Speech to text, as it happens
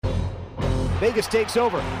Vegas takes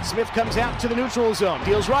over. Smith comes out to the neutral zone.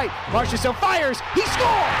 Deals right. Marchessault fires. He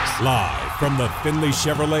scores! Live from the Finley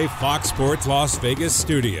Chevrolet Fox Sports Las Vegas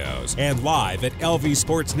studios and live at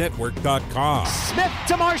lvsportsnetwork.com. Smith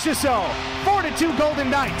to Marchessault. 4-2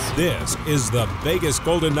 Golden Knights. This is the Vegas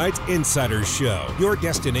Golden Knights Insider Show, your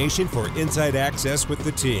destination for inside access with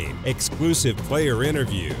the team, exclusive player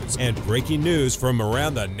interviews, and breaking news from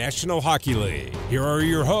around the National Hockey League. Here are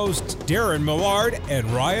your hosts, Darren Millard and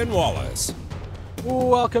Ryan Wallace.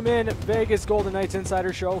 Welcome in, Vegas Golden Knights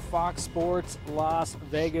Insider Show, Fox Sports Las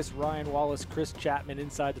Vegas. Ryan Wallace, Chris Chapman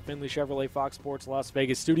inside the Finley Chevrolet Fox Sports Las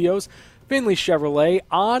Vegas studios. Finley Chevrolet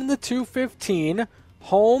on the 215,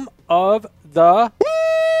 home of the...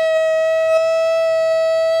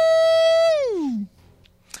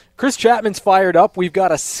 Chris Chapman's fired up. We've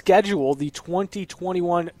got a schedule. The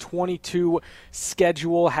 2021-22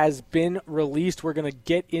 schedule has been released. We're going to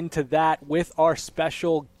get into that with our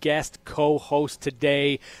special guest co-host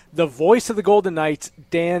today, the voice of the Golden Knights,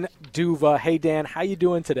 Dan D'Uva. Hey, Dan, how you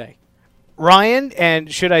doing today? Ryan,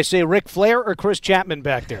 and should I say Ric Flair or Chris Chapman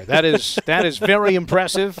back there? That is very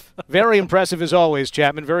impressive. Very impressive as always,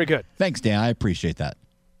 Chapman. Very good. Thanks, Dan. I appreciate that.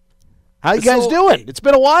 How you guys doing? It's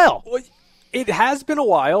been a while. It has been a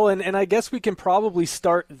while, and I guess we can probably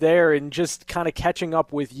start there and just kind of catching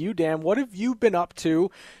up with you, Dan. What have you been up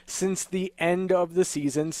to since the end of the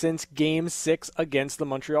season, since Game 6 against the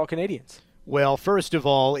Montreal Canadiens? Well, first of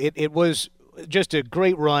all, it was just a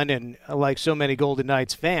great run, and like so many Golden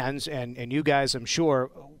Knights fans, and you guys, I'm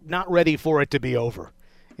sure, not ready for it to be over.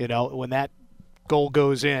 You know, when that goal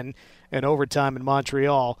goes in overtime in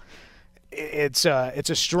Montreal, it's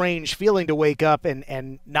a strange feeling to wake up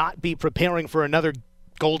and not be preparing for another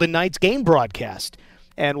Golden Knights game broadcast.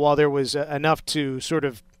 And while there was enough to sort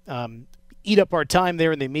of eat up our time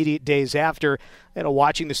there in the immediate days after,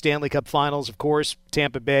 watching the Stanley Cup Finals, of course,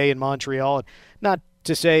 Tampa Bay and Montreal. Not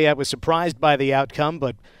to say I was surprised by the outcome,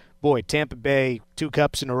 but boy, Tampa Bay, 2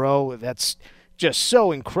 cups in a row, that's just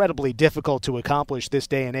so incredibly difficult to accomplish this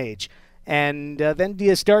day and age. And then do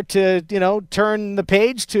you start to, turn the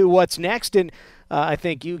page to what's next? And I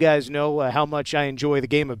think you guys know how much I enjoy the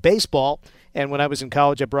game of baseball. And when I was in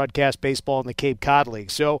college, I broadcast baseball in the Cape Cod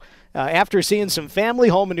League. So after seeing some family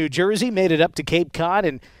home in New Jersey, made it up to Cape Cod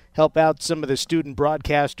and help out some of the student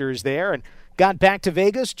broadcasters there. And got back to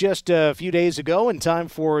Vegas just a few days ago in time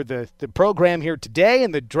for the program here today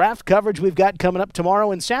and the draft coverage we've got coming up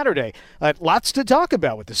tomorrow and Saturday. Lots to talk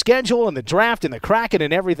about with the schedule and the draft and the Kraken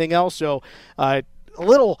and everything else. So a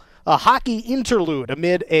little hockey interlude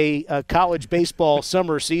amid a college baseball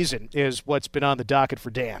summer season is what's been on the docket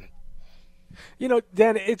for Dan.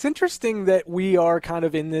 Dan, it's interesting that we are kind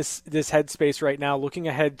of in this headspace right now, looking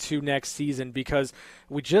ahead to next season, because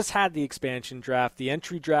we just had the expansion draft. The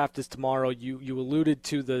entry draft is tomorrow. You alluded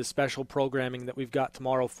to the special programming that we've got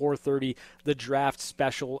tomorrow, 4:30. The draft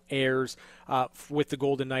special airs with the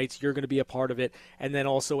Golden Knights. You're going to be a part of it. And then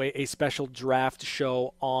also a special draft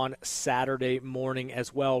show on Saturday morning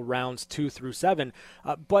as well, rounds 2 through 7.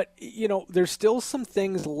 But there's still some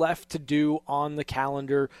things left to do on the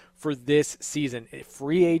calendar for this season.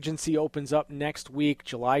 Free agency opens up next week.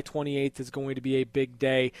 July 28th is going to be a big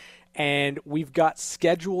day. And we've got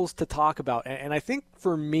schedules to talk about. And I think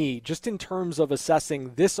for me, just in terms of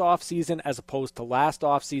assessing this offseason as opposed to last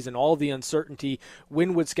offseason, all the uncertainty,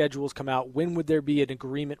 when would schedules come out? When would there be an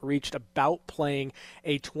agreement reached about playing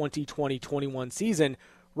a 2020-21 season?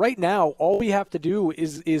 Right now, all we have to do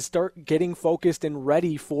is start getting focused and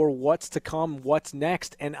ready for what's to come, what's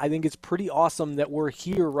next. And I think it's pretty awesome that we're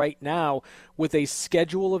here right now with a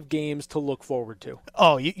schedule of games to look forward to.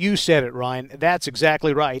 Oh, you said it, Ryan. That's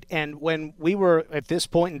exactly right. And when we were at this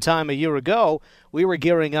point in time a year ago, we were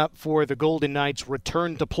gearing up for the Golden Knights'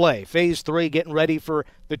 return to play. Phase 3, getting ready for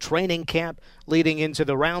the training camp leading into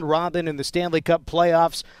the round robin and the Stanley Cup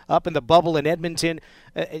playoffs up in the bubble in Edmonton.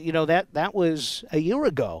 That was a year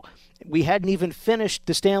ago. We hadn't even finished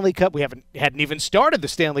the Stanley Cup. We hadn't even started the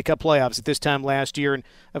Stanley Cup playoffs at this time last year. And,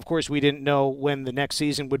 of course, we didn't know when the next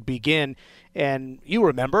season would begin. And you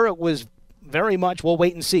remember, it was very much, we'll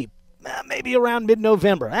wait and see. Maybe around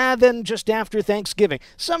mid-November. Then just after Thanksgiving.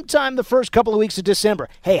 Sometime the first couple of weeks of December.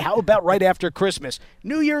 Hey, how about right after Christmas?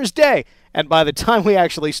 New Year's Day. And by the time we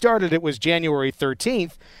actually started, it was January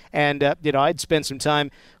 13th. And, I'd spent some time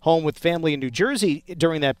home with family in New Jersey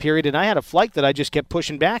during that period, and I had a flight that I just kept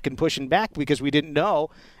pushing back because we didn't know.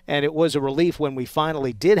 And it was a relief when we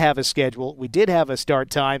finally did have a schedule. We did have a start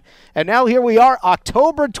time. And now here we are,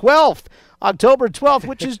 October 12th. October 12th,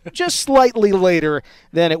 which is just slightly later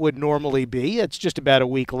than it would normally be. It's just about a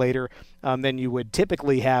week later than you would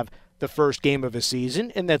typically have the first game of a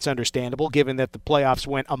season, and that's understandable given that the playoffs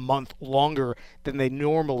went a month longer than they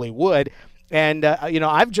normally would. And,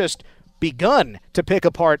 I've just begun to pick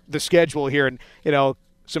apart the schedule here. And,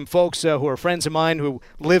 some folks who are friends of mine who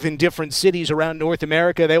live in different cities around North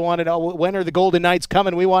America, they want to know, when are the Golden Knights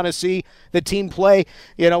coming? We want to see the team play.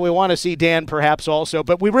 We want to see Dan perhaps also,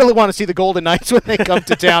 but we really want to see the Golden Knights when they come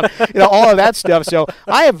to town, all of that stuff. So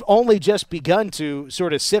I have only just begun to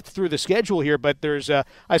sort of sift through the schedule here, but there's,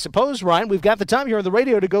 I suppose, Ryan, we've got the time here on the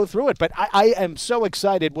radio to go through it, but I am so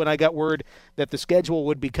excited when I got word that the schedule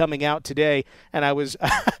would be coming out today, and I was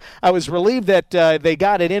I was relieved that they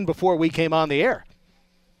got it in before we came on the air.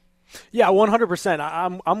 Yeah,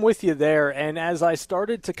 100%. I'm with you there. And as I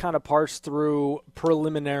started to kind of parse through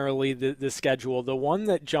preliminarily the schedule, the one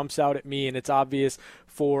that jumps out at me, and it's obvious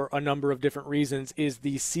for a number of different reasons, is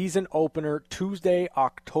the season opener Tuesday,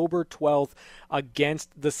 October 12th against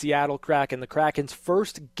the Seattle Kraken. The Kraken's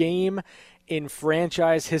first game in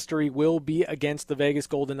franchise history will be against the Vegas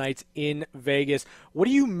Golden Knights in Vegas. What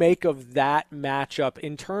do you make of that matchup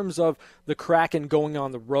in terms of the Kraken going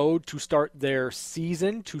on the road to start their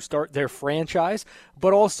season, to start their franchise,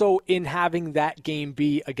 but also in having that game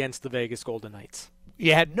be against the Vegas Golden Knights?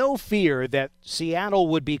 You had no fear that Seattle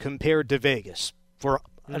would be compared to Vegas for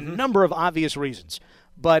a number of obvious reasons.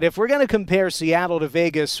 But if we're going to compare Seattle to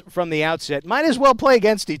Vegas from the outset, might as well play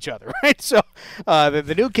against each other, right? So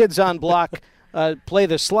the new kids on block play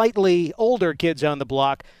the slightly older kids on the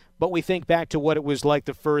block, but we think back to what it was like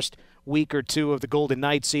the first week or two of the Golden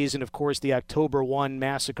Knights season. Of course, the October 1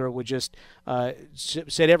 massacre would just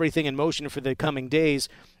set everything in motion for the coming days,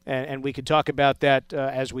 and we could talk about that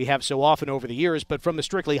as we have so often over the years. But from a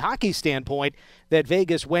strictly hockey standpoint, that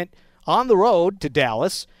Vegas went on the road to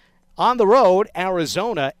Dallas, on the road,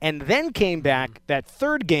 Arizona, and then came back. That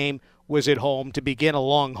third game was at home to begin a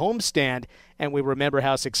long homestand, and we remember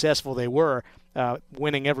how successful they were,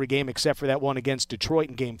 winning every game except for that one against Detroit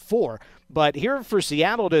in Game 4. But here for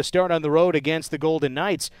Seattle to start on the road against the Golden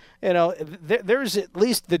Knights, there's at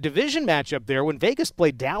least the division matchup there. When Vegas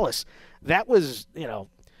played Dallas, that was,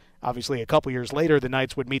 obviously, a couple years later, the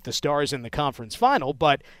Knights would meet the Stars in the conference final.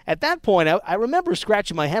 But at that point, I remember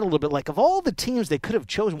scratching my head a little bit, like, of all the teams they could have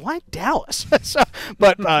chosen, why Dallas?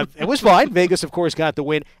 But it was fine. Vegas, of course, got the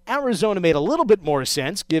win. Arizona made a little bit more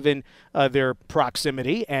sense, given their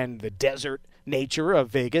proximity and the desert nature of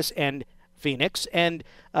Vegas and Phoenix. And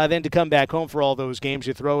then to come back home for all those games,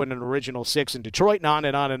 you throw in an original 6 in Detroit, and on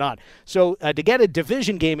and on and on. So to get a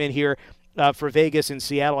division game in here, for Vegas and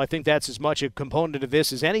Seattle, I think that's as much a component of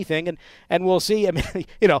this as anything, and we'll see. I mean,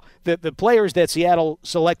 the players that Seattle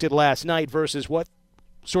selected last night versus what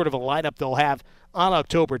sort of a lineup they'll have on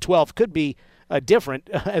October 12th could be different.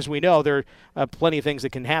 As we know, there are plenty of things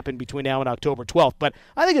that can happen between now and October 12th, but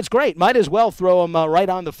I think it's great. Might as well throw them right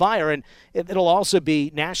on the fire, and it'll also be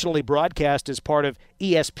nationally broadcast as part of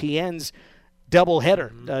ESPN's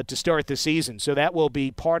doubleheader to start the season, so that will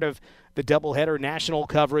be part of the doubleheader national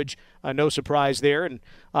coverage. No surprise there. And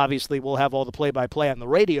obviously we'll have all the play-by-play on the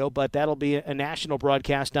radio, but that'll be a national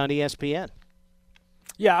broadcast on ESPN.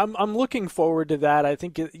 Yeah, I'm looking forward to that. I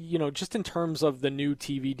think, just in terms of the new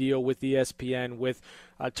TV deal with ESPN, with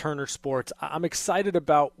Turner Sports, I'm excited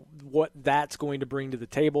about what that's going to bring to the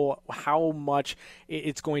table, how much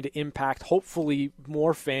it's going to impact, hopefully,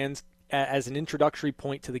 more fans as an introductory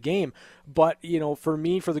point to the game. But, for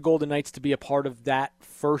me, for the Golden Knights to be a part of that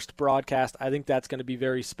first broadcast, I think that's going to be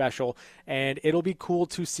very special. And it'll be cool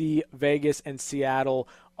to see Vegas and Seattle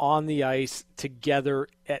on the ice together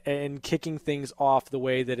and kicking things off the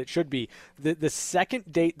way that it should be. The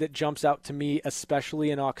second date that jumps out to me, especially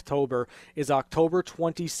in October, is October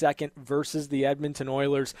 22nd versus the Edmonton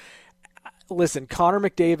Oilers. Listen, Connor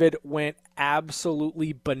McDavid went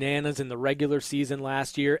absolutely bananas in the regular season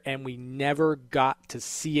last year, and we never got to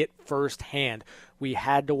see it firsthand. We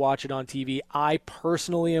had to watch it on TV. I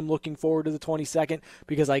personally am looking forward to the 22nd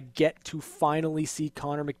because I get to finally see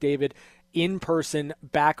Connor McDavid in person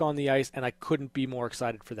back on the ice, and I couldn't be more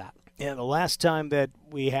excited for that. Yeah, the last time that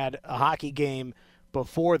we had a hockey game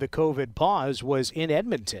before the COVID pause was in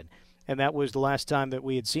Edmonton. And that was the last time that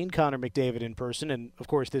we had seen Connor McDavid in person. And, of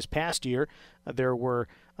course, this past year, there were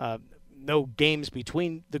no games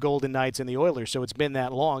between the Golden Knights and the Oilers. So it's been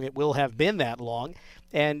that long. It will have been that long.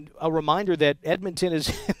 And a reminder that Edmonton is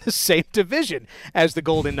in the same division as the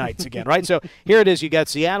Golden Knights again, right? So here it is. You got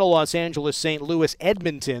Seattle, Los Angeles, St. Louis,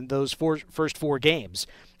 Edmonton, those first four games.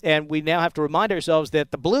 And we now have to remind ourselves that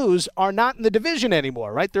the Blues are not in the division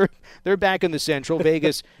anymore, right? They're back in the Central,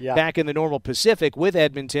 Vegas back in the normal Pacific with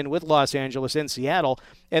Edmonton, with Los Angeles and Seattle.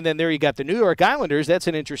 And then there you got the New York Islanders. That's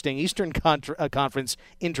an interesting Eastern Conference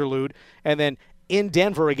interlude. And then in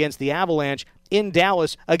Denver against the Avalanche, in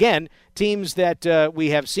Dallas. Again, teams that we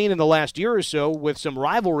have seen in the last year or so with some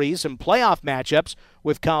rivalries, some playoff matchups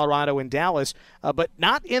with Colorado and Dallas, but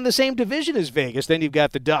not in the same division as Vegas. Then you've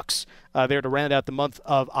got the Ducks there to round out the month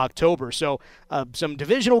of October. So some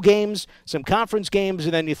divisional games, some conference games,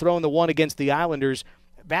 and then you throw in the one against the Islanders.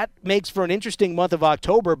 That makes for an interesting month of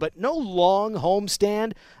October, but no long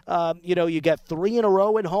homestand. You got 3 in a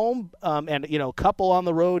row at home and, a couple on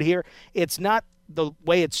the road here. It's not the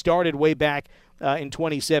way it started way back in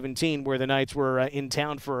 2017 where the Knights were in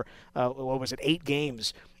town for, 8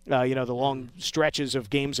 games, the long stretches of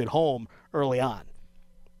games at home early on.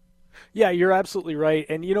 Yeah, you're absolutely right.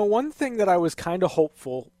 And, one thing that I was kind of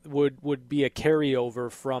hopeful would be a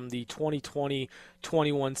carryover from the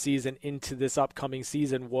 2020-21 season into this upcoming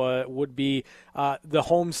season would be the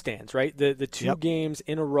homestands, right? The two games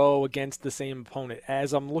in a row against the same opponent.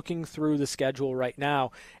 As I'm looking through the schedule right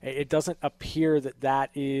now, it doesn't appear that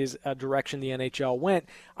is a direction the NHL went.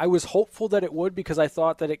 I was hopeful that it would because I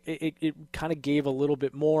thought that it kind of gave a little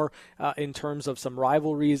bit more in terms of some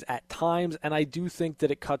rivalries at times, and I do think that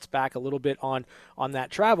it cuts back a little bit on that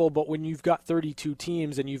travel. But when you've got 32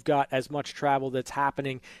 teams and you've got as much travel that's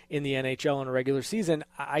happening in the NHL in a regular season,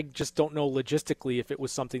 I just don't know logistically if it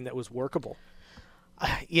was something that was workable.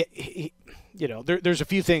 There's a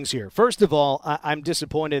few things here. First of all, I'm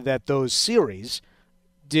disappointed that those series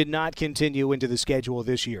did not continue into the schedule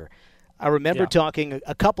this year. I remember talking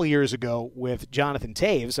a couple years ago with Jonathan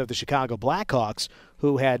Toews of the Chicago Blackhawks,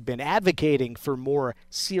 who had been advocating for more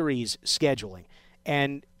series scheduling.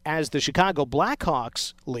 And as the Chicago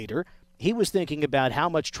Blackhawks leader, he was thinking about how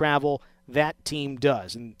much travel that team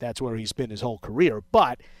does, and that's where he's spent his whole career.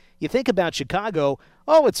 But you think about Chicago,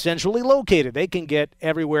 it's centrally located. They can get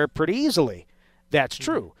everywhere pretty easily. That's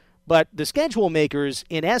true. But the schedule makers,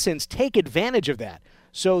 in essence, take advantage of that.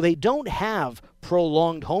 So they don't have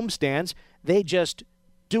prolonged homestands. They just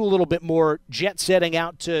do a little bit more jet setting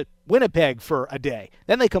out to Winnipeg for a day.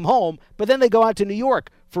 Then they come home, but then they go out to New York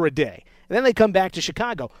for a day. And then they come back to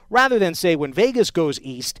Chicago. Rather than, say, when Vegas goes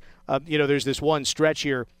east, there's this one stretch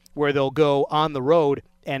here where they'll go on the road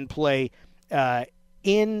and play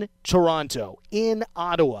in Toronto, in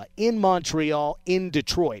Ottawa, in Montreal, in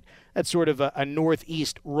Detroit. That's sort of a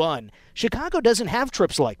northeast run. Chicago doesn't have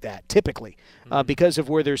trips like that, typically, because of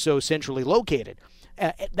where they're so centrally located.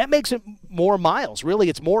 That makes it more miles. Really,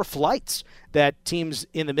 it's more flights that teams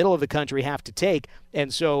in the middle of the country have to take.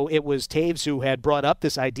 And so it was Toews who had brought up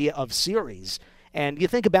this idea of series. And you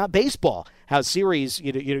think about baseball, how series,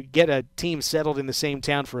 you get a team settled in the same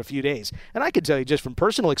town for a few days. And I can tell you just from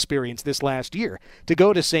personal experience this last year, to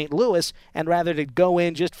go to St. Louis and rather to go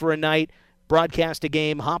in just for a night, broadcast a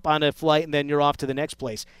game, hop on a flight, and then you're off to the next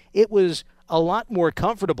place. It was a lot more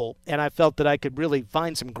comfortable, and I felt that I could really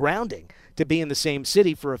find some grounding to be in the same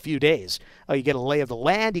city for a few days. You get a lay of the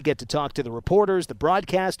land. You get to talk to the reporters, the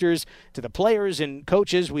broadcasters, to the players and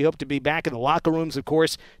coaches. We hope to be back in the locker rooms, of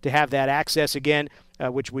course, to have that access again,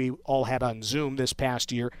 which we all had on Zoom this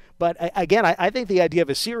past year. But again, I think the idea of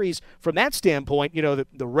a series from that standpoint,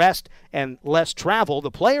 the rest and less travel,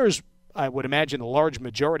 the players, I would imagine the large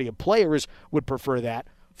majority of players would prefer that.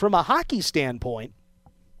 From a hockey standpoint,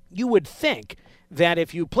 you would think that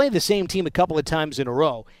if you play the same team a couple of times in a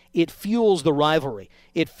row, it fuels the rivalry.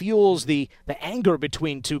 It fuels the anger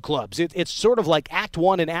between two clubs. It's sort of like Act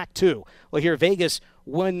 1 and Act 2. Well, here Vegas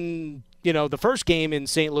won, the first game in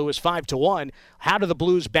St. Louis 5-1. How do the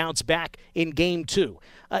Blues bounce back in Game 2?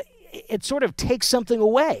 It sort of takes something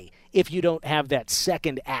away if you don't have that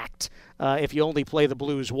second act. If you only play the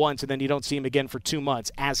Blues once and then you don't see them again for 2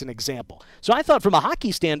 months, as an example. So I thought from a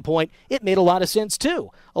hockey standpoint, it made a lot of sense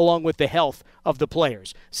too, along with the health of the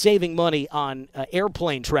players, saving money on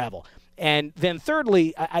airplane travel. And then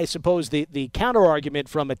thirdly, I suppose the counter-argument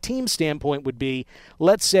from a team standpoint would be,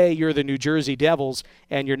 let's say you're the New Jersey Devils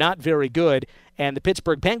and you're not very good, and the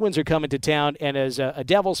Pittsburgh Penguins are coming to town, and as a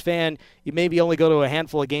Devils fan, you maybe only go to a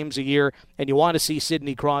handful of games a year, and you want to see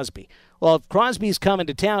Sidney Crosby. Well, if Crosby's coming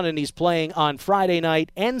to town and he's playing on Friday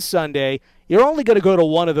night and Sunday, you're only going to go to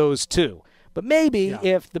one of those two. But maybe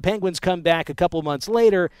if the Penguins come back a couple months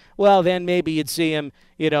later, well, then maybe you'd see him,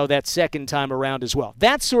 that second time around as well.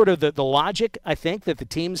 That's sort of the logic, I think, that the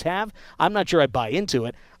teams have. I'm not sure I buy into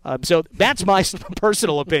it. So that's my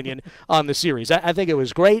personal opinion on the series. I think it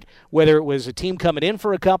was great, whether it was a team coming in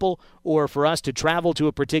for a couple or for us to travel to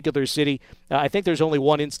a particular city. I think there's only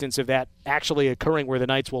one instance of that actually occurring where the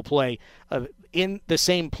Knights will play in the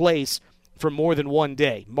same place for more than one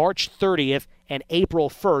day, March 30th and April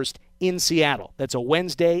 1st in Seattle. That's a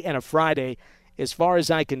Wednesday and a Friday. As far as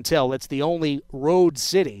I can tell, it's the only road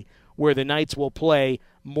city where the Knights will play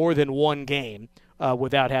more than one game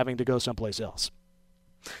without having to go someplace else.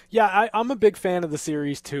 Yeah, I'm a big fan of the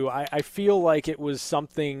series, too. I feel like it was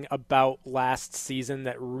something about last season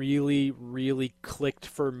that really, really clicked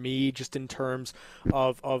for me just in terms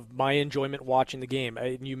of my enjoyment watching the game.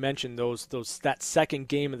 And you mentioned that second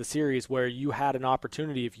game of the series where you had an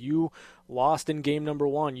opportunity. If you lost in game number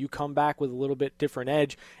one, you come back with a little bit different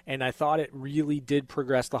edge, and I thought it really did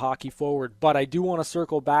progress the hockey forward. But I do want to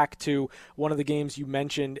circle back to one of the games you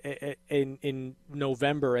mentioned in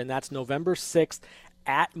November, and that's November 6th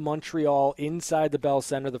at Montreal inside the Bell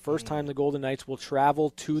Center. The first time the Golden Knights will travel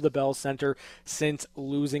to the Bell Center since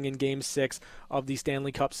losing in Game 6 of the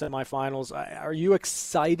Stanley Cup semifinals. Are you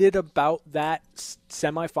excited about that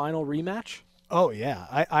semifinal rematch? Oh, yeah.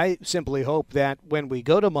 I simply hope that when we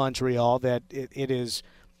go to Montreal that it is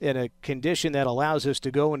in a condition that allows us to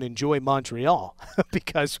go and enjoy Montreal.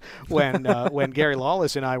 Because when Gary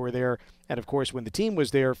Lawless and I were there, and of course when the team was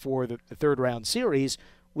there for the third round series,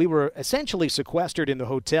 we were essentially sequestered in the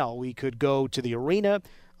hotel. We could go to the arena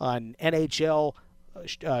on NHL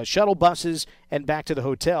shuttle buses and back to the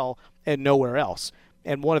hotel and nowhere else.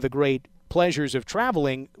 And one of the great pleasures of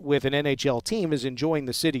traveling with an NHL team is enjoying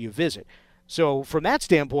the city you visit. So from that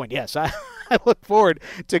standpoint, yes, I look forward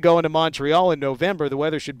to going to Montreal in November. The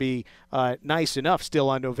weather should be nice enough still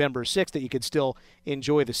on November 6th that you could still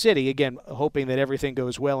enjoy the city. Again, hoping that everything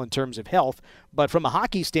goes well in terms of health. But from a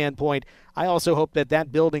hockey standpoint, I also hope that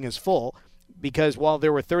that building is full, because while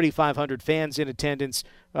there were 3,500 fans in attendance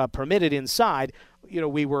permitted inside,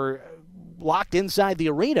 we were locked inside the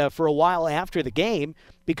arena for a while after the game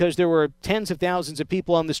because there were tens of thousands of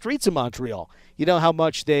people on the streets of Montreal. You know how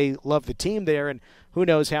much they love the team there, and who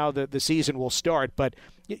knows how the season will start. But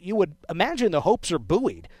you would imagine the hopes are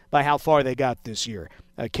buoyed by how far they got this year.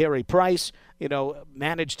 Carey Price,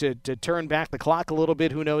 managed to turn back the clock a little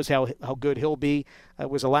bit. Who knows how good he'll be. It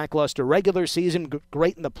was a lackluster regular season,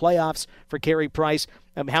 great in the playoffs for Carey Price.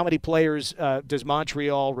 How many players does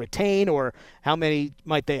Montreal retain, or how many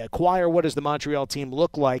might they acquire? What does the Montreal team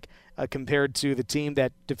look like compared to the team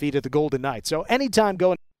that defeated the Golden Knights? So anytime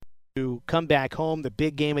going to come back home, the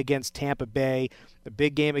big game against Tampa Bay, the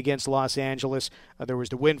big game against Los Angeles, there was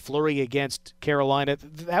the win flurry against Carolina.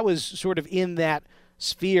 That was sort of in that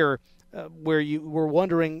sphere where you were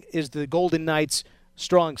wondering, is the Golden Knights'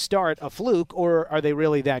 strong start a fluke, or are they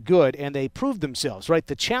really that good? And they proved themselves, right?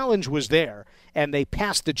 The challenge was there, and they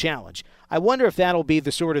passed the challenge. I wonder if that'll be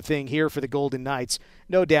the sort of thing here for the Golden Knights.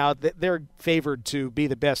 No doubt that they're favored to be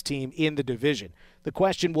the best team in the division. The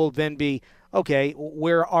question will then be, okay,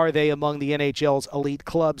 where are they among the NHL's elite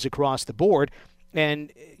clubs across the board?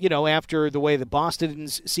 And, after the way the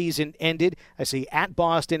Boston's season ended, I see at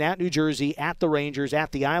Boston, at New Jersey, at the Rangers,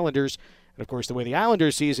 at the Islanders, and, of course, the way the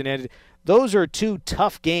Islanders season ended, those are two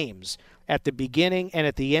tough games at the beginning and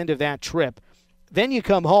at the end of that trip. Then you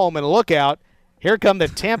come home and look out, here come the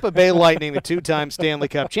Tampa Bay Lightning, the two-time Stanley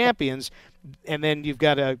Cup champions, and then you've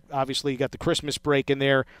got obviously you got the Christmas break in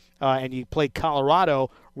there, and you play Colorado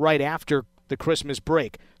right after the Christmas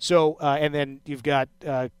break. So, and then you've got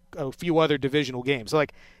a few other divisional games.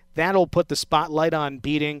 Like, that'll put the spotlight on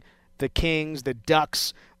beating the Kings, the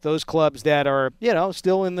Ducks, those clubs that are,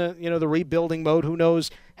 still in the, the rebuilding mode. Who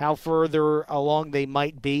knows how further along they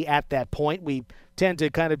might be at that point. We tend to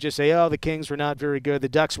kind of just say, the Kings were not very good. The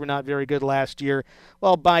Ducks were not very good last year.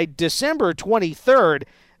 Well, by December 23rd,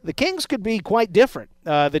 the Kings could be quite different.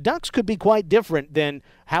 The Ducks could be quite different than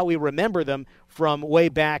how we remember them from way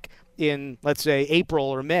back in, let's say, April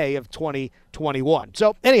or May of 2021.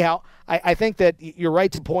 So anyhow, I think that you're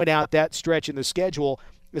right to point out that stretch in the schedule,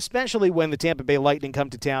 especially when the Tampa Bay Lightning come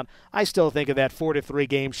to town. I still think of that 4-3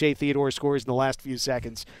 game Shea Theodore scores in the last few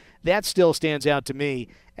seconds. That still stands out to me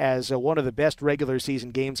as one of the best regular season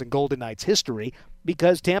games in Golden Knights history,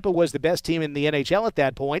 because Tampa was the best team in the NHL at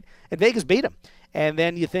that point, and Vegas beat them. And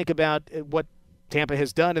then you think about what Tampa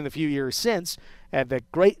has done in the few years since, had the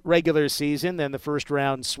great regular season, then the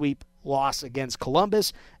first-round sweep loss against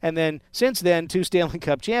Columbus, and then since then, 2 Stanley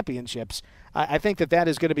Cup championships. I think that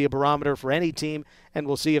is going to be a barometer for any team, and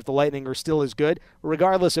we'll see if the Lightning are still as good,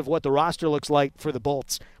 regardless of what the roster looks like for the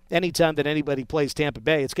Bolts. Anytime that anybody plays Tampa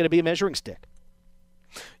Bay, it's going to be a measuring stick.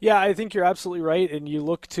 Yeah, I think you're absolutely right, and you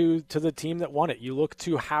look to the team that won it. You look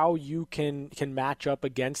to how you can match up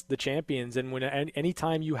against the champions, and when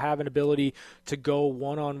anytime you have an ability to go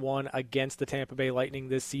one-on-one against the Tampa Bay Lightning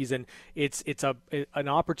this season, it's an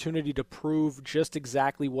opportunity to prove just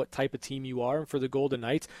exactly what type of team you are. And for the Golden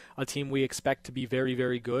Knights, a team we expect to be very,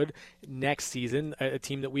 very good next season, a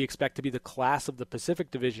team that we expect to be the class of the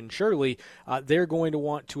Pacific Division, surely, they're going to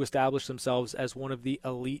want to establish themselves as one of the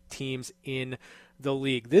elite teams in the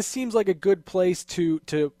league. This seems like a good place to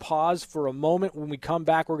pause for a moment. When we come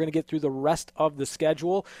back, we're going to get through the rest of the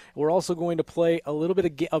schedule. We're also going to play a little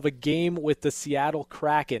bit of a game with the Seattle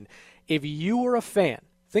Kraken. If you were a fan,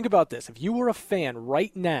 think about this. If you were a fan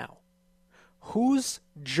right now, whose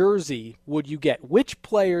jersey would you get? Which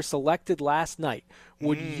player selected last night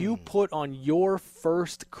would you put on your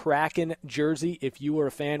first Kraken jersey if you were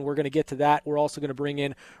a fan? We're going to get to that. We're also going to bring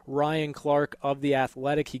in Ryan Clark of The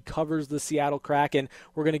Athletic. He covers the Seattle Kraken.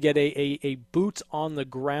 We're going to get a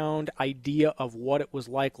boots-on-the-ground idea of what it was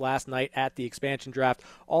like last night at the expansion draft.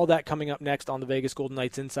 All that coming up next on the Vegas Golden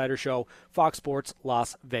Knights Insider Show, Fox Sports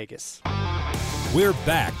Las Vegas. We're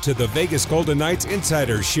back to the Vegas Golden Knights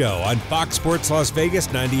Insider Show on Fox Sports Las Vegas,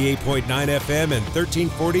 98.9 FM and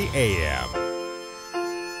 1340 AM.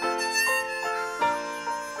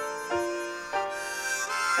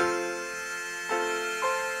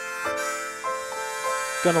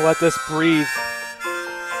 Gonna let this breathe.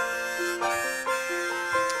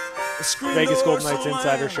 Vegas Golden Knights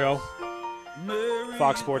Insider Show.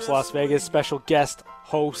 Fox Sports Las Vegas. Special guest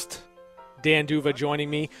host Dan Duva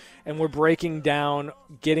joining me, and we're breaking down,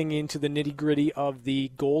 getting into the nitty-gritty of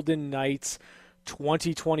the Golden Knights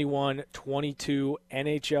 2021-22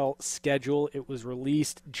 NHL schedule. It was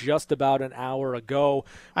released just about an hour ago.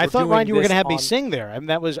 I thought, Ryan, you were going to have me sing there. I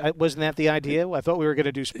mean, wasn't that the idea? I thought we were going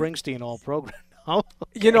to do Springsteen all program. Oh, okay.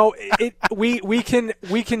 You know, we can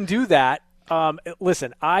do that.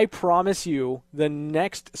 Listen, I promise you the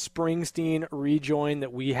next Springsteen rejoin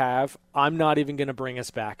that we have, I'm not even going to bring us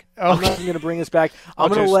back. Okay. I'm not even going to bring us back. I'm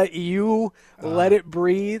going to let you let it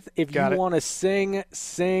breathe. If you want to sing.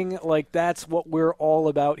 Like, that's what we're all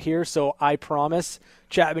about here. So I promise,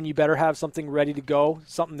 Chapman, you better have something ready to go,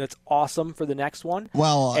 something that's awesome for the next one.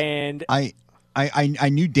 Well, and I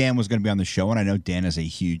knew Dan was going to be on the show, and I know Dan is a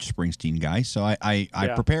huge Springsteen guy, so I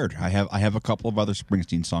prepared. I have a couple of other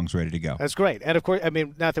Springsteen songs ready to go. That's great. And, of course, I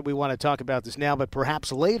mean, not that we want to talk about this now, but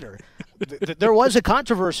perhaps later. There was a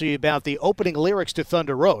controversy about the opening lyrics to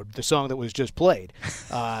Thunder Road, the song that was just played.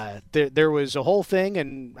 There was a whole thing,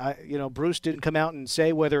 and Bruce didn't come out and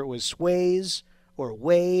say whether it was sways or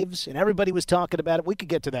waves, and everybody was talking about it. We could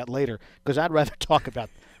get to that later, because I'd rather talk about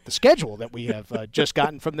the schedule that we have just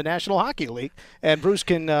gotten from the National Hockey League, and Bruce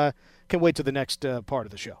can wait to the next part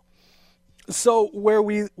of the show. So where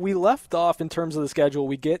we left off in terms of the schedule,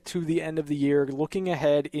 we get to the end of the year, looking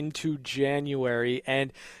ahead into January,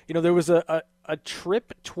 and there was a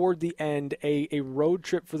trip toward the end, a road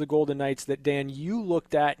trip for the Golden Knights that, Dan, you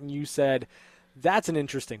looked at and you said, that's an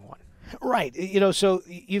interesting one. Right. So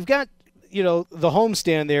you've got the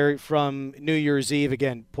homestand there from New Year's Eve.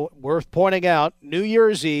 Again, worth pointing out, New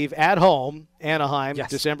Year's Eve at home, Anaheim, yes.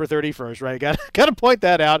 December 31st, right? Got to point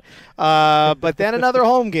that out. But then another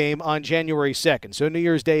home game on January 2nd. So New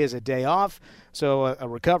Year's Day is a day off, so a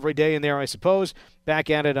recovery day in there, I suppose. Back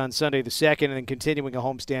at it on Sunday the 2nd, and then continuing a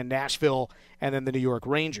homestand, Nashville, and then the New York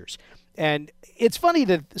Rangers. And it's funny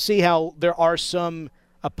to see how there are some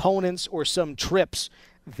opponents or some trips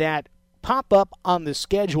that pop up on the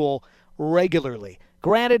schedule regularly.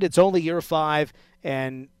 Granted, it's only year 5,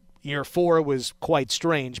 and year 4 was quite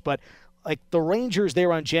strange, but like the Rangers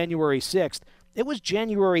there on January 6th, it was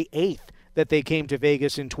January 8th that they came to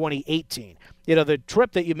Vegas in 2018. The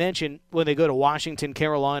trip that you mentioned when they go to Washington,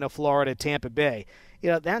 Carolina, Florida, Tampa Bay,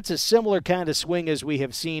 that's a similar kind of swing as we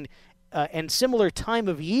have seen, and similar time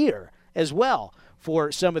of year as well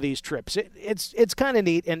for some of these trips. It's kind of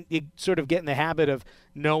neat, and you sort of get in the habit of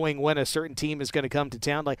knowing when a certain team is going to come to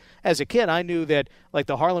town. Like, as a kid, I knew that, like,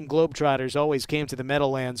 the Harlem Globetrotters always came to the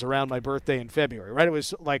Meadowlands around my birthday in February, right? It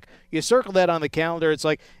was like, you circle that on the calendar. It's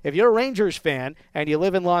like, if you're a Rangers fan and you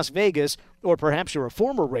live in Las Vegas, or perhaps you're a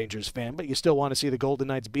former Rangers fan, but you still want to see the Golden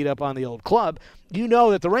Knights beat up on the old club, you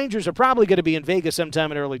know that the Rangers are probably going to be in Vegas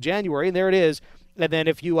sometime in early January, and there it is. And then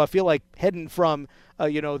if you feel like heading from,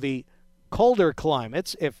 the colder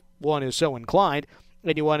climates, if one is so inclined,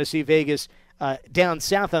 and you want to see Vegas down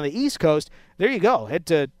south on the East Coast, there you go. Head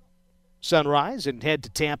to Sunrise and head to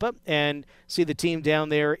Tampa and see the team down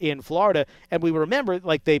there in Florida. And we remember,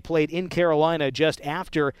 like, they played in Carolina just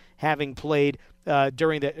after having played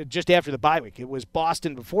just after the bye week. It was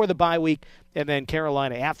Boston before the bye week, and then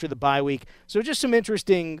Carolina after the bye week. So just some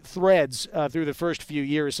interesting threads through the first few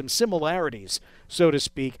years, some similarities, so to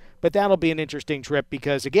speak. But that'll be an interesting trip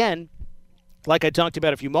because, again, like I talked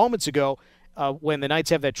about a few moments ago, when the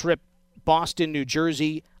Knights have that trip, Boston, New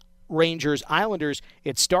Jersey, Rangers, Islanders,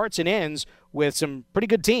 it starts and ends with some pretty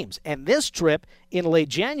good teams. And this trip in late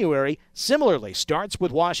January, similarly, starts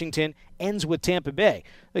with Washington, ends with Tampa Bay.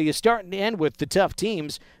 So you start and end with the tough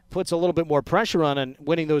teams, puts a little bit more pressure on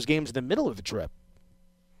winning those games in the middle of the trip.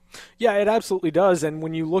 Yeah, it absolutely does. And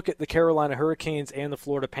when you look at the Carolina Hurricanes and the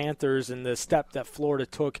Florida Panthers and the step that Florida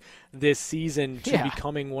took this season to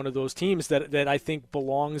becoming one of those teams that I think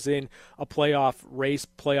belongs in a playoff race,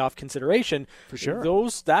 playoff consideration, for sure.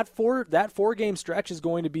 That four game stretch is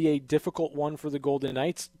going to be a difficult one for the Golden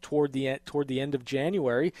Knights toward the end of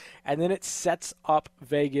January, and then it sets up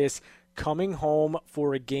Vegas coming home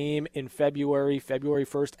for a game in February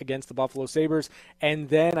 1st against the Buffalo Sabres. And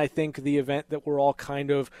then I think the event that we're all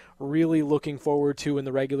kind of really looking forward to in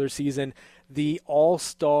the regular season, the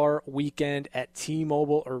All-Star Weekend at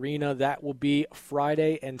T-Mobile Arena. That will be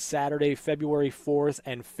Friday and Saturday, February 4th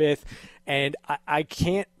and 5th. And I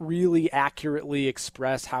can't really accurately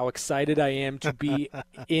express how excited I am to be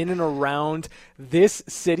in and around this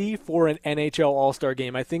city for an NHL All-Star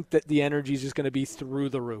game. I think that the energy is just going to be through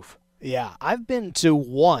the roof. Yeah, I've been to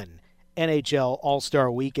one NHL All-Star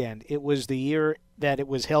Weekend. It was the year that it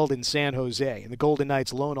was held in San Jose, and the Golden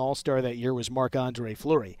Knights' lone All-Star that year was Marc-Andre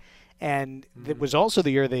Fleury. And it was also the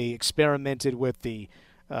year they experimented with the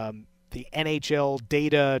NHL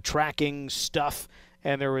data tracking stuff,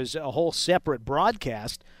 and there was a whole separate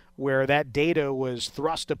broadcast where that data was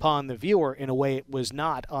thrust upon the viewer in a way it was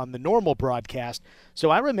not on the normal broadcast. So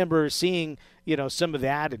I remember seeing, some of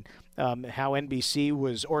that and how NBC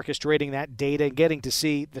was orchestrating that data, getting to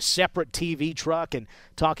see the separate TV truck and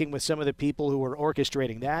talking with some of the people who were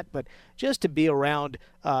orchestrating that. But just to be around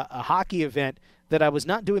a hockey event that I was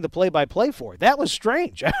not doing the play-by-play for, that was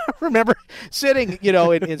strange. I remember sitting,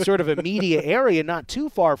 in sort of a media area not too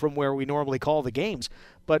far from where we normally call the games,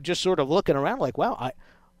 but just sort of looking around like, wow,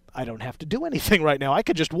 I don't have to do anything right now. I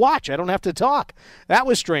could just watch. I don't have to talk. That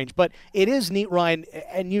was strange. But it is neat, Ryan,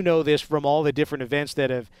 and you know this from all the different events that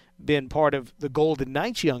have been part of the Golden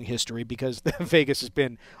Knights' young history, because Vegas has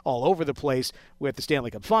been all over the place with the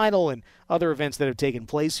Stanley Cup Final and other events that have taken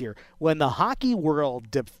place here. When the hockey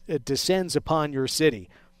world descends upon your city,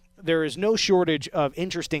 there is no shortage of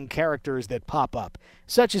interesting characters that pop up,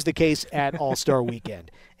 such is the case at All-Star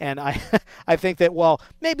Weekend. And I think that while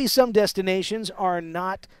maybe some destinations are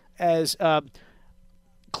not as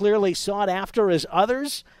clearly sought after as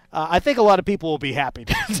others, I think a lot of people will be happy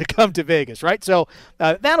to come to Vegas, right? So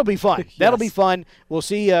that'll be fun. Yes. That'll be fun. We'll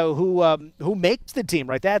see who makes the team,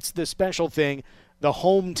 right? That's the special thing, the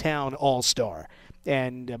hometown All-Star.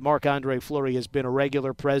 And Marc-Andre Fleury has been a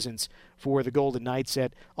regular presence for the Golden Knights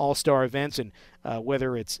at All-Star events, and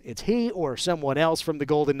whether it's he or someone else from the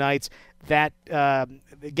Golden Knights, that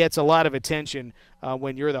gets a lot of attention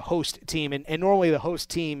when you're the host team. And normally the host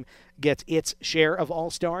team gets its share of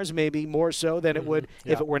All-Stars, maybe more so than it would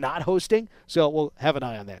if it were not hosting. So we'll have an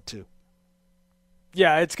eye on that too.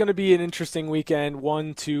 Yeah, it's going to be an interesting weekend,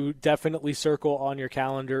 one to definitely circle on your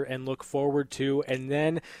calendar and look forward to. And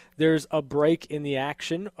then there's a break in the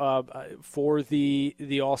action for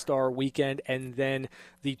the All-Star weekend and then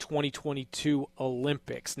the 2022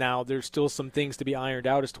 Olympics. Now, there's still some things to be ironed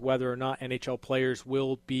out as to whether or not NHL players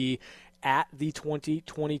will be at the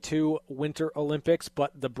 2022 Winter Olympics,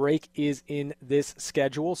 but the break is in this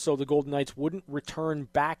schedule, so the Golden Knights wouldn't return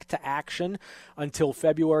back to action until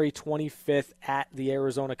February 25th at the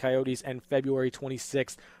Arizona Coyotes and February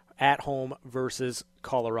 26th at home versus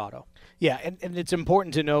Colorado. Yeah, and it's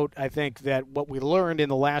important to note, I think, that what we learned in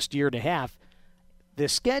the last year and a half, the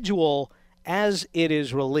schedule as it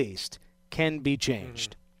is released can be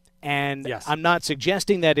changed. And yes. I'm not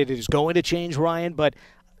suggesting that it is going to change, Ryan, but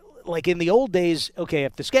like in the old days, okay,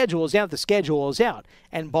 if the schedule is out, the schedule is out.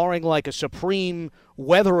 And barring like a supreme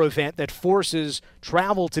weather event that forces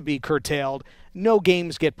travel to be curtailed, no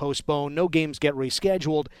games get postponed, no games get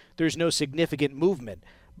rescheduled. There's no significant movement.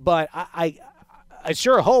 But I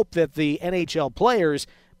sure hope that the NHL players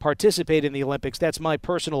participate in the Olympics. That's my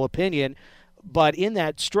personal opinion. But in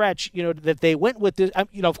that stretch, that they went with this,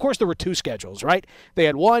 of course there were two schedules, right? They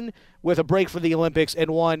had one with a break for the Olympics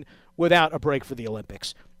and one without a break for the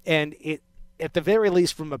Olympics. And it, at the very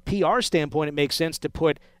least, from a PR standpoint, it makes sense to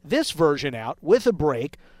put this version out with a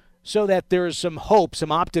break so that there's some hope,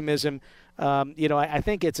 some optimism. I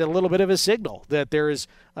think it's a little bit of a signal that there is,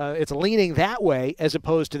 it's leaning that way as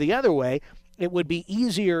opposed to the other way. It would be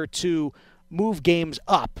easier to move games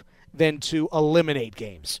up than to eliminate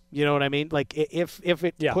games. You know what I mean? Like if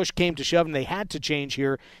push came to shove and they had to change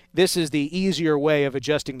here, this is the easier way of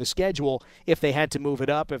adjusting the schedule if they had to move it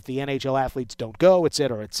up, if the NHL athletes don't go, et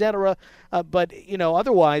cetera, et cetera. But,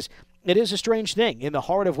 otherwise, it is a strange thing. In the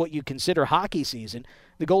heart of what you consider hockey season,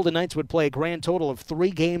 the Golden Knights would play a grand total of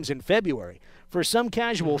 3 games in February. For some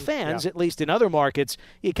casual fans, at least in other markets,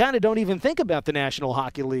 you kind of don't even think about the National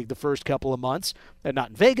Hockey League the first couple of months.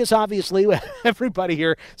 Not in Vegas, obviously. Everybody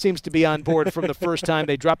here seems to be on board from the first time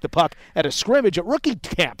they dropped the puck at a scrimmage at rookie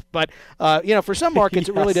camp. But, for some markets,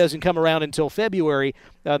 it really doesn't come around until February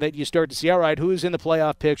that you start to see, all right, who's in the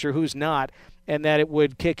playoff picture, who's not, and that it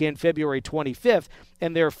would kick in February 25th.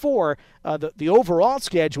 And therefore, the overall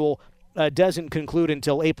schedule doesn't conclude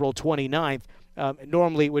until April 29th.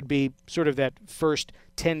 Normally it would be sort of that first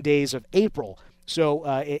 10 days of April. So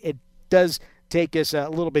it does take us a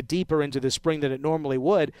little bit deeper into the spring than it normally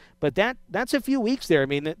would. But that's a few weeks there. I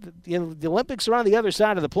mean, the Olympics are on the other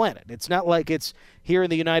side of the planet. It's not like it's here in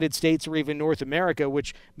the United States or even North America,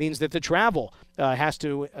 which means that the travel has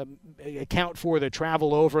to account for the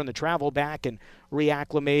travel over and the travel back and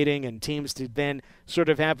reacclimating, and teams to then sort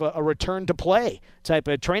of have a return to play type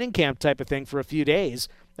of training camp type of thing for a few days.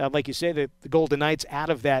 Like you say, the Golden Knights out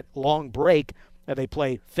of that long break, they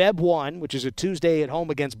play Feb 1, which is a Tuesday at home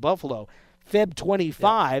against Buffalo, Feb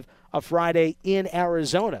 25, a Friday in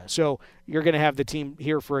Arizona. So you're going to have the team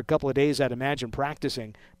here for a couple of days, I'd imagine,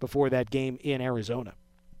 practicing before that game in Arizona.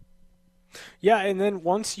 Yeah, and then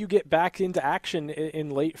once you get back into action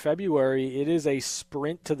in late February, it is a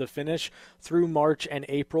sprint to the finish. Through March and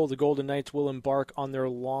April, the Golden Knights will embark on their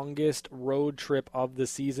longest road trip of the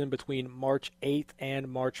season between March 8th and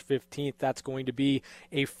March 15th. That's going to be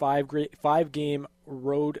a five-game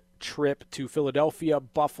road trip to Philadelphia,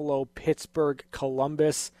 Buffalo, Pittsburgh,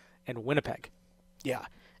 Columbus, and Winnipeg. Yeah,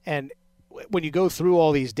 and when you go through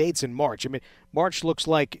all these dates in March, I mean, March looks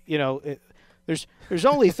like, There's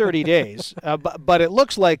only 30 days, but it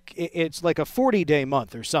looks like it's like a 40-day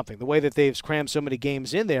month or something, the way that they've crammed so many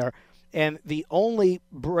games in there. And the only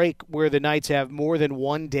break where the Knights have more than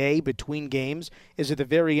 1 day between games is at the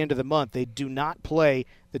very end of the month. They do not play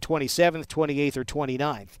the 27th, 28th, or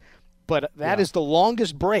 29th. But that is the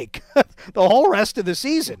longest break the whole rest of the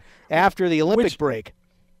season after the Olympic break.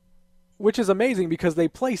 Which is amazing because they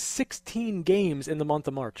play 16 games in the month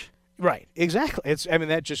of March. Right, exactly.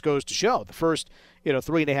 That just goes to show the first,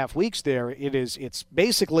 3.5 weeks there. It's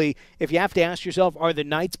basically, if you have to ask yourself, are the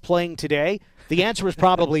Knights playing today? The answer is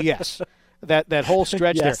probably yes. That whole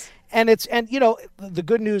stretch there, and the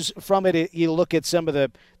good news from it. You look at some of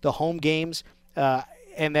the home games,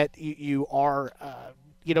 and that you are,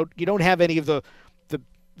 you don't have any of the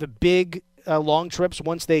big long trips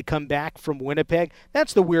once they come back from Winnipeg.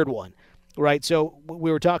 That's the weird one, right? So we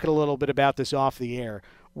were talking a little bit about this off the air,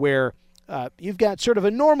 where you've got sort of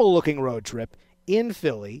a normal-looking road trip in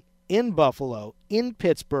Philly, in Buffalo, in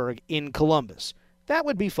Pittsburgh, in Columbus. That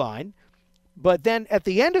would be fine. But then at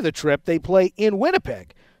the end of the trip, they play in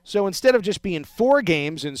Winnipeg. So instead of just being 4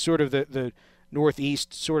 games in sort of the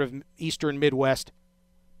Northeast, sort of Eastern Midwest,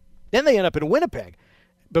 then they end up in Winnipeg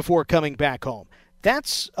before coming back home.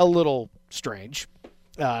 That's a little strange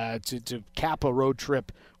to cap a road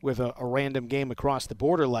trip with a random game across the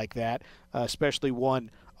border like that, especially one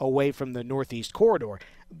away from the Northeast corridor.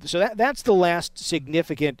 So that's the last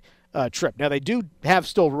significant trip. Now, they do have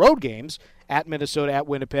still road games at Minnesota, at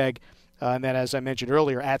Winnipeg, and then, as I mentioned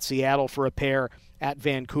earlier, at Seattle for a pair, at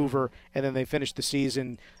Vancouver, and then they finish the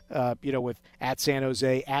season, with at San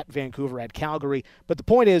Jose, at Vancouver, at Calgary. But the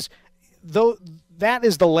point is, though, that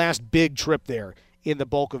is the last big trip there in the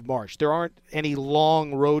bulk of March. There aren't any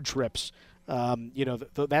long road trips.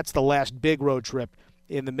 That's the last big road trip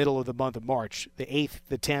in the middle of the month of March, the 8th,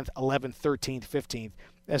 the 10th, 11th, 13th, 15th.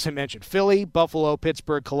 As I mentioned, Philly, Buffalo,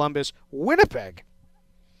 Pittsburgh, Columbus, Winnipeg.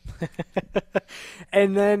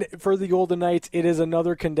 And then for the Golden Knights, it is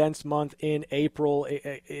another condensed month in April.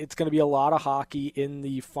 It's going to be a lot of hockey in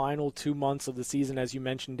the final 2 months of the season. As you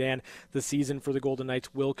mentioned, Dan, the season for the Golden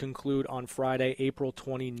Knights will conclude on Friday, April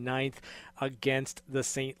 29th against the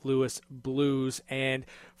St. Louis Blues. And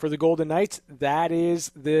for the Golden Knights, that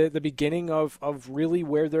is the beginning of really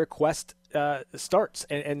where their quest starts,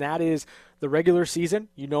 and that is the regular season.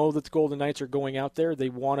 You know that the Golden Knights are going out there. They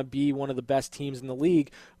want to be one of the best teams in the league,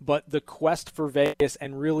 but the quest for Vegas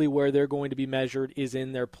and really where they're going to be measured is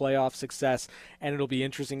in their playoff success, and it'll be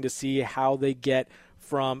interesting to see how they get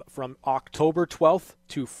from October 12th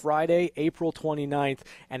to Friday, April 29th,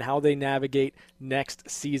 and how they navigate next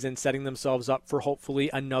season, setting themselves up for hopefully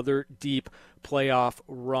another deep playoff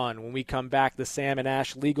run. When we come back, the Sam and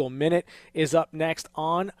Ash Legal Minute is up next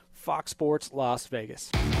on Fox Sports Las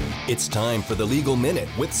Vegas. It's time for the Legal Minute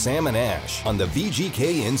with Sam and Ash on the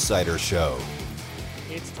VGK Insider Show.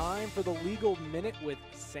 It's time for the Legal Minute with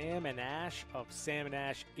Sam and Ash of Sam and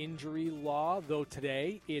Ash Injury Law, though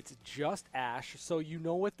today it's just Ash, so you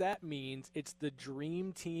know what that means. It's the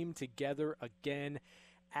dream team together again,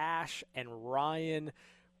 Ash and Ryan.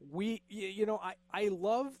 I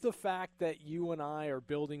love the fact that you and I are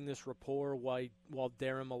building this rapport while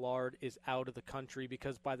Darren Millard is out of the country,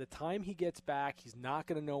 because by the time he gets back, he's not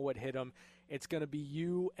going to know what hit him. It's going to be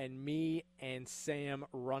you and me and Sam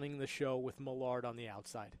running the show with Millard on the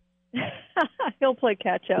outside. He'll play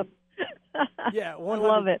catch up. Yeah, 100, I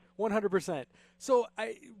love it. 100%. So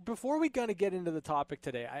before we kind of get into the topic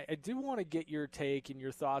today, I do want to get your take and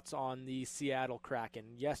your thoughts on the Seattle Kraken.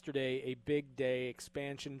 Yesterday, a big day,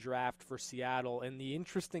 expansion draft for Seattle, and the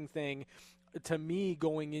interesting thing to me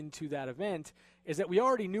going into that event is that we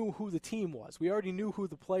already knew who the team was. We already knew who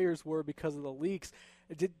the players were because of the leaks.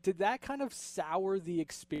 Did that kind of sour the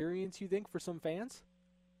experience, you think, for some fans?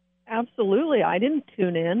 Absolutely. I didn't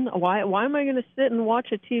tune in. Why am I going to sit and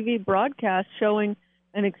watch a TV broadcast showing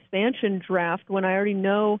an expansion draft when I already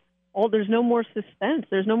know there's no more suspense,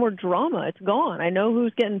 there's no more drama, it's gone. I know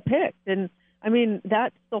who's getting picked. And, I mean,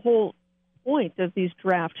 that's the whole point of these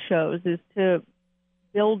draft shows, is to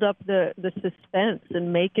build up the suspense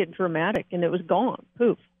and make it dramatic, and it was gone.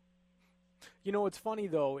 Poof. You know, what's funny,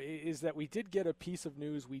 though, is that we did get a piece of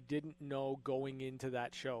news we didn't know going into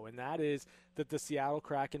that show, and that is that the Seattle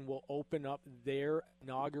Kraken will open up their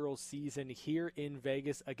inaugural season here in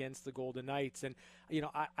Vegas against the Golden Knights. And, you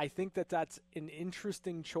know, I think that that's an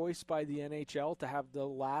interesting choice by the NHL to have the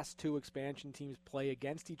last two expansion teams play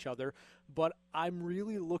against each other, but I'm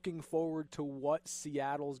really looking forward to what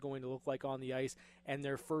Seattle is going to look like on the ice and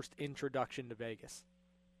their first introduction to Vegas.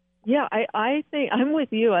 Yeah, I think I'm with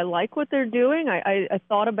you. I like what they're doing. I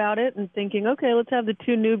thought about it and thinking, okay, let's have the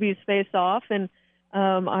two newbies face off. And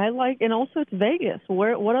and also it's Vegas.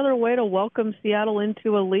 What other way to welcome Seattle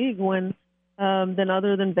into a league than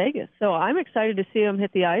other than Vegas? So I'm excited to see them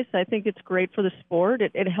hit the ice. I think it's great for the sport.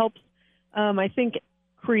 It helps, I think,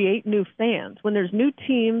 create new fans. When there's new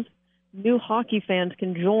teams, new hockey fans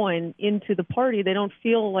can join into the party. They don't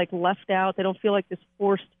feel like left out. They don't feel like this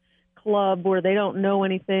forced club where they don't know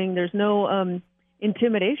anything. There's no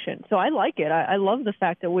intimidation. So I like it. I love the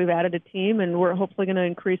fact that we've added a team, and we're hopefully going to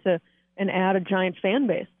increase and add a giant fan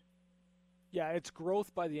base. Yeah, it's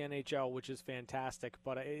growth by the NHL, which is fantastic,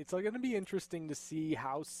 but it's going to be interesting to see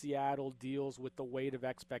how Seattle deals with the weight of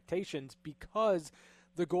expectations, because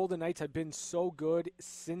the Golden Knights have been so good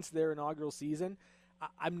since their inaugural season.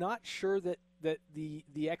 I'm not sure that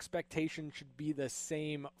the expectation should be the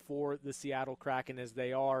same for the Seattle Kraken as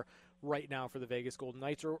they are right now for the Vegas Golden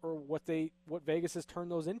Knights, or what Vegas has turned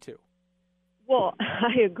those into. Well,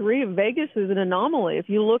 I agree. Vegas is an anomaly. If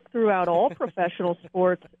you look throughout all professional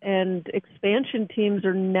sports, and expansion teams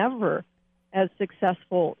are never as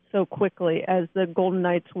successful so quickly as the Golden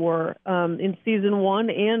Knights were in season one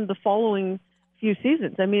and the following few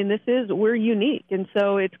seasons. I mean, we're unique, and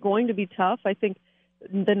so it's going to be tough. I think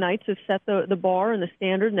the Knights have set the bar and the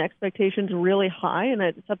standard and the expectations really high, and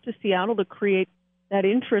it's up to Seattle to create that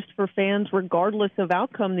interest for fans regardless of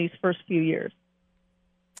outcome these first few years.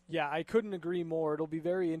 Yeah, I couldn't agree more. It'll be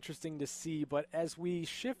very interesting to see. But as we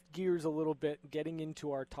shift gears a little bit, getting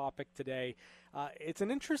into our topic today, it's an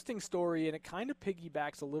interesting story, and it kind of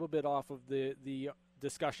piggybacks a little bit off of the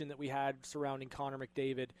discussion that we had surrounding Conor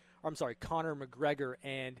McGregor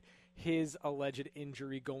and his alleged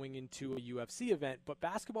injury going into a UFC event. But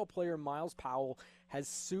basketball player Myles Powell has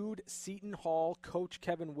sued Seton Hall coach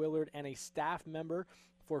Kevin Willard and a staff member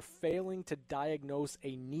for failing to diagnose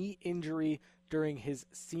a knee injury during his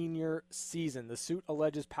senior season. The suit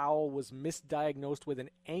alleges Powell was misdiagnosed with an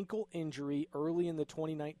ankle injury early in the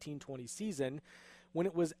 2019-20 season when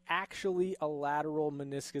it was actually a lateral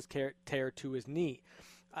meniscus tear to his knee.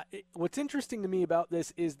 What's interesting to me about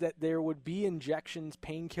this is that there would be injections,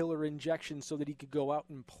 painkiller injections, so that he could go out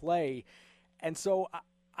and play. And so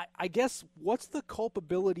I guess what's the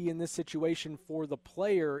culpability in this situation for the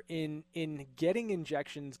player in getting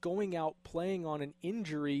injections, going out, playing on an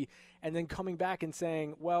injury, and then coming back and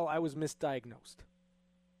saying, well, I was misdiagnosed?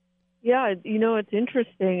 Yeah, it's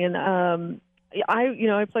interesting. And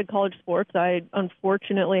I played college sports. I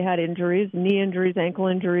unfortunately had injuries, knee injuries, ankle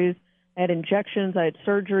injuries. I had injections, I had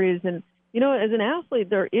surgeries, and, as an athlete,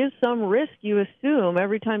 there is some risk you assume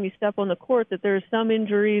every time you step on the court that there is some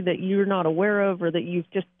injury that you're not aware of or that you've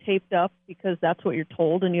just taped up because that's what you're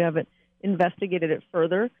told and you haven't investigated it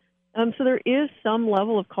further. So there is some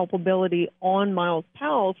level of culpability on Myles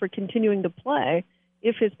Powell for continuing to play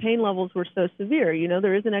if his pain levels were so severe.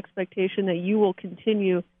 There is an expectation that you will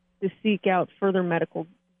continue to seek out further medical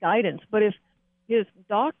guidance. But if his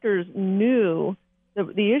doctors knew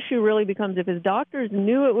The issue really becomes if his doctors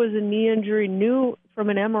knew it was a knee injury, knew from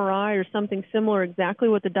an MRI or something similar exactly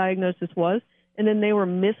what the diagnosis was, and then they were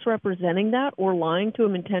misrepresenting that or lying to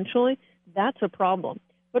him intentionally, that's a problem.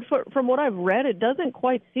 But from what I've read, it doesn't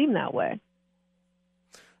quite seem that way.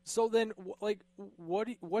 So then,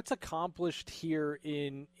 what's accomplished here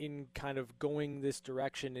in kind of going this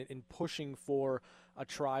direction and pushing for a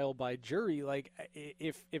trial by jury? Like,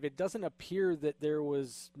 if it doesn't appear that there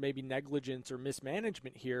was maybe negligence or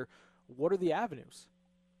mismanagement here, what are the avenues?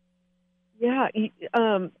 Yeah.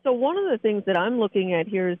 So one of the things that I'm looking at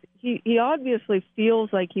here is he obviously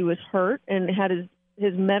feels like he was hurt and had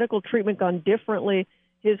his medical treatment gone differently.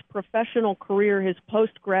 His professional career, his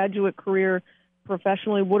postgraduate career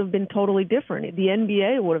professionally would have been totally different. The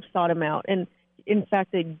NBA would have sought him out. And in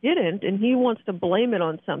fact, they didn't. And he wants to blame it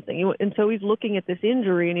on something. And so he's looking at this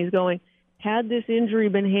injury and he's going, had this injury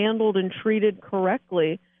been handled and treated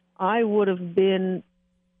correctly, I would have been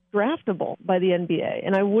draftable by the NBA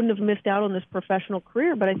and I wouldn't have missed out on this professional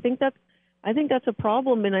career. But I think that's a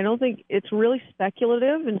problem. And I don't think it's really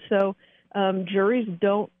speculative. And so juries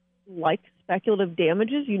don't like speculative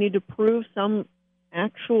damages. You need to prove some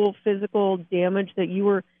actual physical damage that you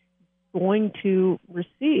were going to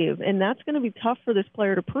receive, and that's going to be tough for this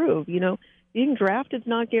player to prove. You know, being drafted is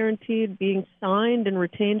not guaranteed. Being signed and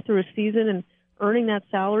retained through a season and earning that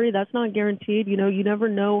salary, that's not guaranteed. You know, you never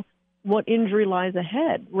know what injury lies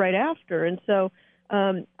ahead right after. And so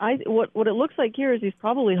what it looks like here is he's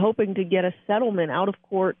probably hoping to get a settlement out of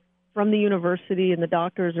court from the university and the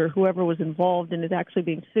doctors or whoever was involved and is actually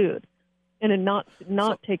being sued, and not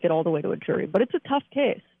take it all the way to a jury. But it's a tough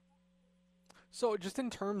case. So just in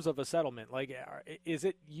terms of a settlement, like, is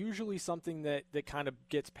it usually something that kind of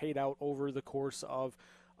gets paid out over the course of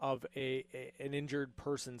an injured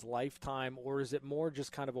person's lifetime, or is it more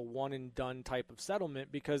just kind of a one and done type of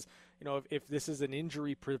settlement? Because, you know, if this is an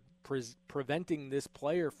injury preventing this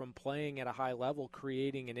player from playing at a high level,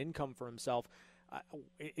 creating an income for himself,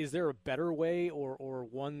 is there a better way or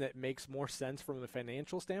one that makes more sense from a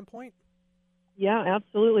financial standpoint? Yeah,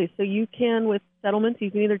 absolutely. So you can, with settlements, you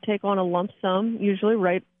can either take on a lump sum, usually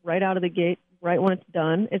right out of the gate, right when it's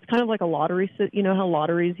done. It's kind of like a lottery. So you know how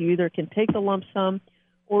lotteries, you either can take the lump sum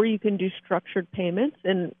or you can do structured payments,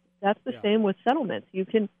 and that's the same with settlements. You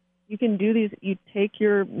can do these. You take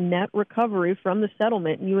your net recovery from the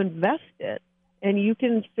settlement and you invest it, and you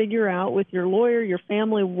can figure out with your lawyer, your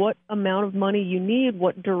family, what amount of money you need,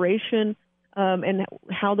 what duration, and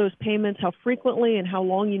how those payments, how frequently and how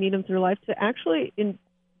long you need them through life to actually,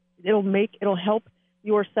 it'll help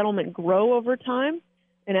your settlement grow over time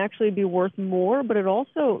and actually be worth more, but it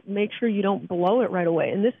also makes sure you don't blow it right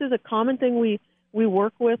away. And this is a common thing we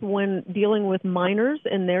work with when dealing with minors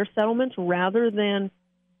and their settlements. Rather than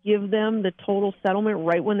give them the total settlement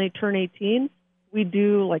right when they turn 18, we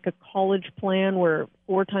do like a college plan where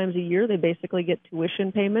 4 times a year they basically get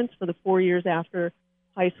tuition payments for the 4 years after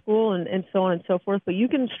high school and so on and so forth. But you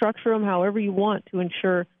can structure them however you want to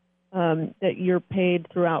ensure that you're paid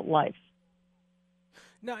throughout life.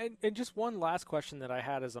 Now, and just one last question that I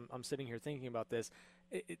had as I'm sitting here thinking about this.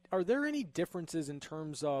 Are there any differences in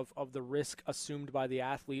terms of the risk assumed by the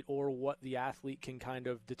athlete or what the athlete can kind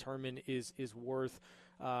of determine is worth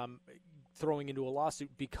throwing into a lawsuit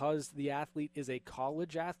because the athlete is a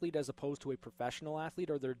college athlete as opposed to a professional athlete?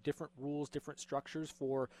 Are there different rules, different structures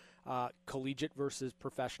for collegiate versus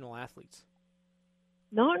professional athletes?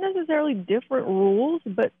 Not necessarily different rules,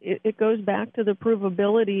 but it goes back to the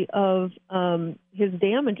provability of his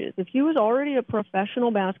damages. If he was already a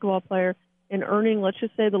professional basketball player and earning, let's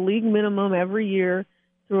just say, the league minimum every year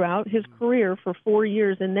throughout his career for 4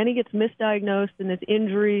 years, and then he gets misdiagnosed and this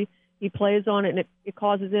injury, he plays on it, and it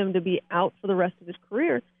causes him to be out for the rest of his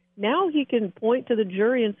career, now he can point to the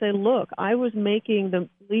jury and say, look, I was making the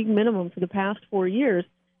league minimum for the past 4 years,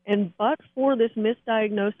 and but for this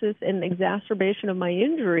misdiagnosis and exacerbation of my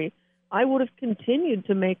injury, I would have continued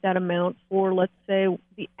to make that amount for, let's say,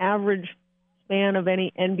 the average span of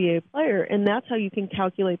any NBA player, and that's how you can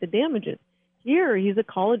calculate the damages. Here, he's a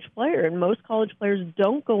college player, and most college players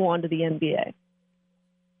don't go on to the NBA.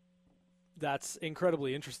 That's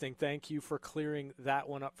incredibly interesting. Thank you for clearing that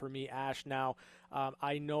one up for me, Ash. Now,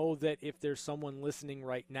 I know that if there's someone listening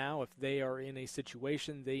right now, if they are in a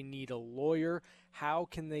situation they need a lawyer, how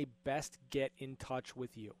can they best get in touch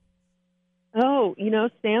with you? Oh,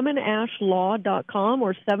 SamandAshLaw.com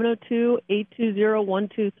or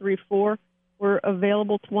 702-820-1234. We're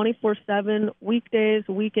available 24/7, weekdays,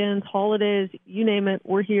 weekends, holidays, you name it,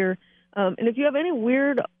 we're here. And if you have any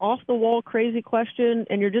weird, off-the-wall, crazy question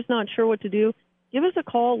and you're just not sure what to do, give us a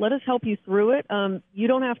call. Let us help you through it. You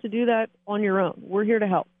don't have to do that on your own. We're here to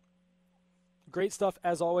help. great stuff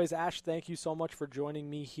as always. Ash, thank you so much for joining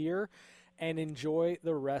me here, and enjoy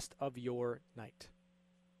the rest of your night.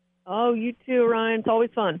 Oh, you too, Ryan. It's always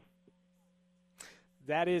fun.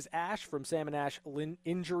 That is Ash from Sam and Ash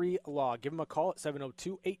Injury Law. Give them a call at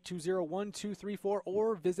 702-820-1234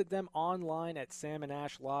 or visit them online at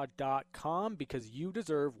samandashlaw.com, because you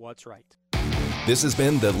deserve what's right. This has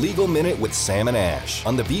been the Legal Minute with Sam and Ash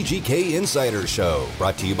on the VGK Insider Show,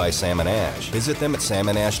 brought to you by Sam and Ash. Visit them at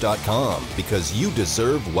samandashlaw.com, because you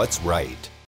deserve what's right.